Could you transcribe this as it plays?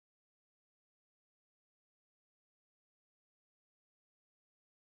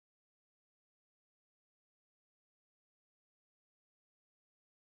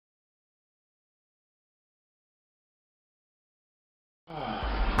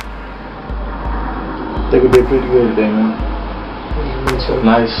think we did pretty good today, man.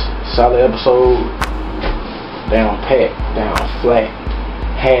 Nice, solid episode. Down pat, down flat,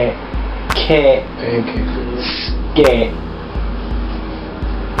 hat, cat, scat.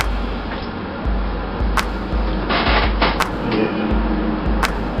 Yeah.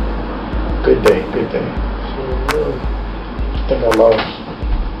 Good day, good day. I think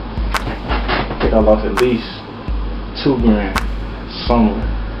I lost at least $2 grand somewhere.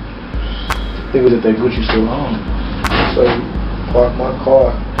 I think it was at that Gucci store. So you parked my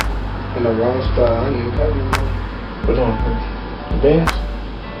car in the wrong spot. I didn't even pay you money. What's on? Benz?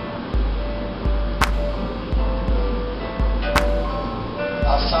 I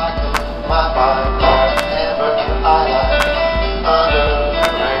cycle my bike and virtual island under the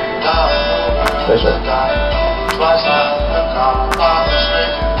radar. That's right. Twice now the car was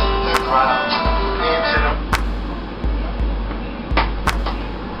straight to the ground into the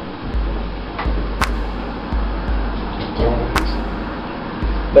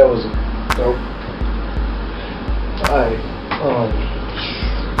That was dope.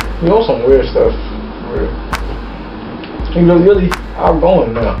 You know some weird stuff. You know, really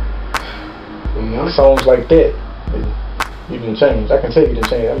outgoing now. Songs like that, you didn't change. I can tell you didn't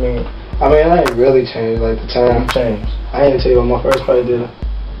change. I mean, I ain't really changed like the time. You changed. I didn't tell you what my first play did.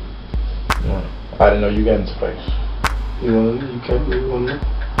 No, I didn't know you got into space. You wanna know?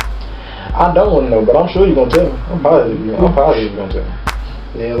 I don't want to know, but I'm sure you're gonna tell me. I'm positive you're gonna tell me.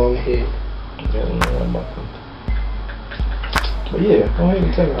 Nail on the head. But yeah, go ahead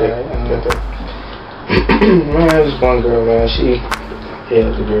and tell me that. Man, this one girl, man, it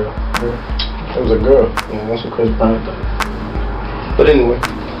was a girl. It was a girl. Yeah, that's what Chris Brown thought. But anyway,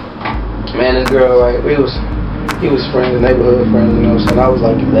 man, this girl, like, he was friends, neighborhood friends, you know what I'm saying? I was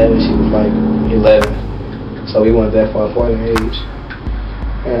like 11, she was like 11. So we weren't that far apart in age.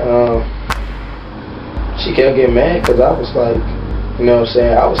 And she kept getting mad because I was like, you know what I'm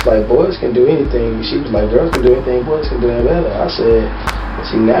saying? I was like, boys can do anything. She was like, girls can do anything, boys can do it better. I said,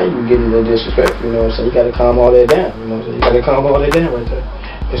 see, now you getting a little disrespectful, you know what I'm saying? You got to calm all that down, you know what I'm saying? You got to calm all that down right there.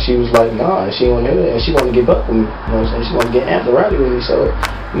 And she was like, nah, and she wanted to hear that, and she wanted to get up with me, you know what I'm saying? She wanted to get amped rowdy with me, so,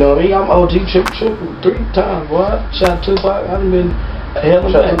 you know what I mean? I'm OG triple 3 times, boy. I shot Tupac. I done been a hell of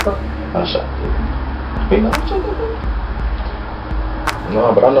a man. I shot Tupac. You know, I shot Tupac.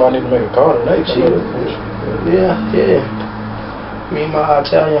 No, but I know I need to make a call today. Yeah. Me and my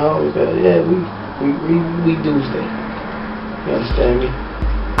Italian homies, yeah, we do that. You understand me?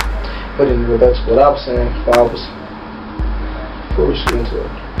 But anyway, that's what I was saying. If I was pushing into it.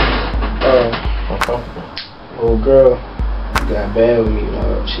 Old girl got bad with me.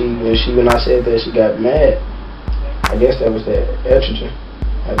 When I said that, she got mad. I guess that was that estrogen.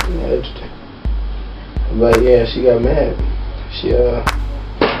 I think that estrogen. But yeah, she got mad. She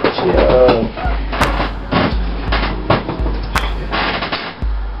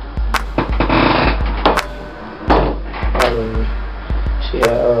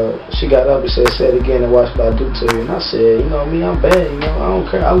got up and said, say it again and watch what I do to you. And I said, you know me, I'm bad, you know, I don't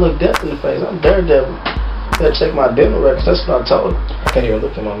care. I look death in the face. I'm daredevil. Better check my dental records. That's what I told her. I can't even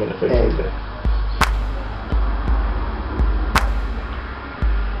look at mom in the face like that.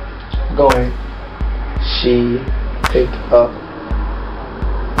 Go ahead. She picked up,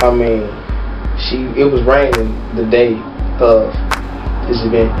 it was raining the day of this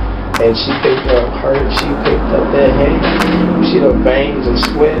event. And she picked up that hand. She had veins and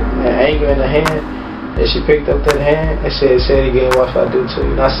sweat and anger in the hand. And she picked up that hand and said, say it again, watch what I do to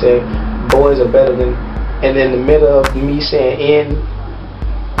you. And I said, boys are better than, and in the middle of me saying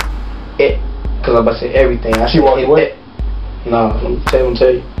it, because I'm about to say everything. I said, walked away? No, I'm gonna tell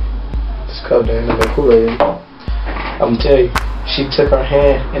you. Just cup there and the Kool-Aid. I'm gonna tell you, she took her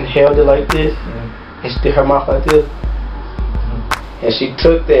hand and held it like this, and she did her mouth like this. And she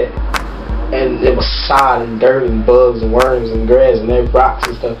took that, and it was sod and dirt and bugs and worms and grass and every rocks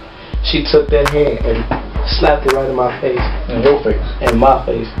and stuff. She took that hand and slapped it right in my face. In your face? In my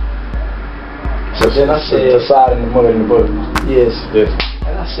face. So then I said, the side and the mud and the bugs. Yes.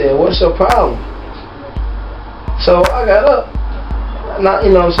 And I said, what's your problem? So I got up. Now, you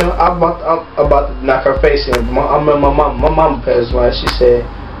know what I'm saying? I'm about to knock her face in. I remember my mama passed away. She said,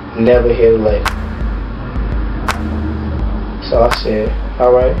 never hit a lady. So I said,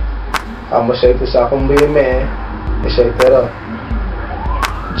 alright, I'm going to shake this off. I'm going to be a man and shake that up.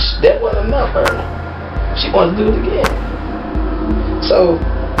 That wasn't enough for her. She wanted to do it again. So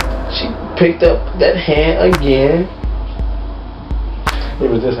she picked up that hand again. It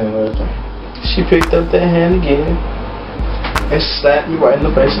was this hand last time. She picked up that hand again and slapped me right in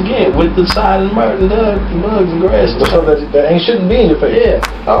the face again with the side and mud and bugs and grass. So that ain't shouldn't be in your face. Yeah,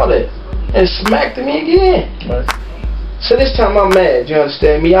 all that. and smacked me again. Right. So this time I'm mad. You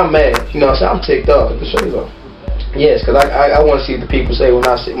understand me? I'm mad. You know what I'm saying? I'm ticked off. The shades off. Yes, because I want to see what the people say when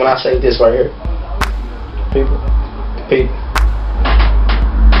I say this right here. People.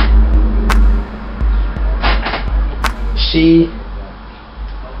 She.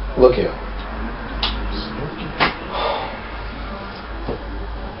 Look here.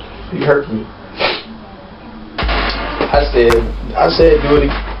 You hurt me. I said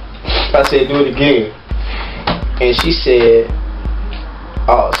do it again. And she said,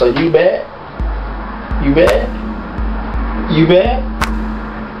 oh, so you bad? You bad? You bad?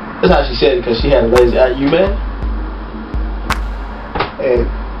 That's how she said it, because she had a lazy eye. You bad? And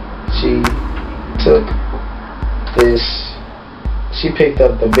she took this, she picked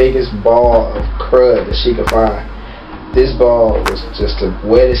up the biggest ball of crud that she could find. This ball was just the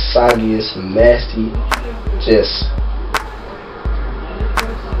wettest, soggiest, nasty, just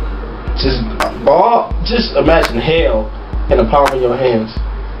ball. Just imagine hell in the palm of your hands.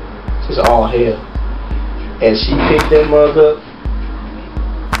 Just all hell. And she picked that mug up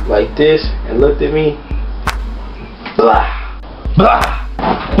like this and looked at me. Blah, blah,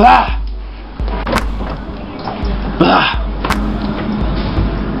 blah, blah.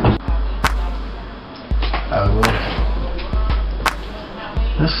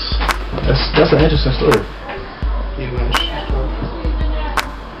 That's an interesting story.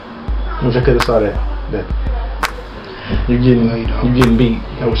 I wish I could have saw that. You getting beat.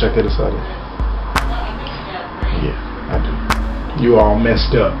 I wish I could have saw that. Yeah, I do. You all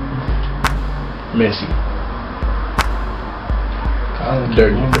messed up, messy,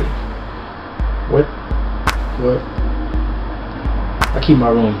 dirty. What? I keep my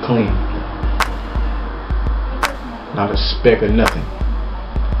room clean. Not a speck of nothing.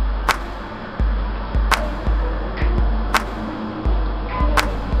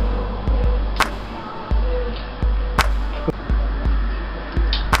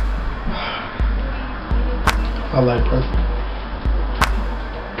 I like her.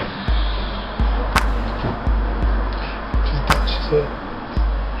 Just thought she said.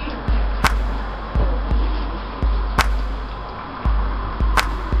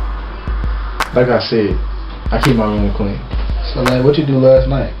 Like I said, I keep my room clean. So like, what you do last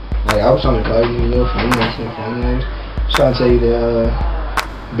night? Like, I was trying to call you and your phone. Trying to tell you that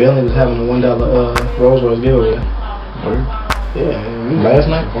Bentley was having a $1 Rolls Royce giveaway. Yeah. Last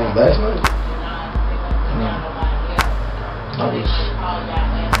night? Last night.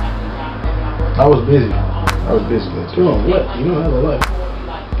 I was busy. Doing what? You don't have a life.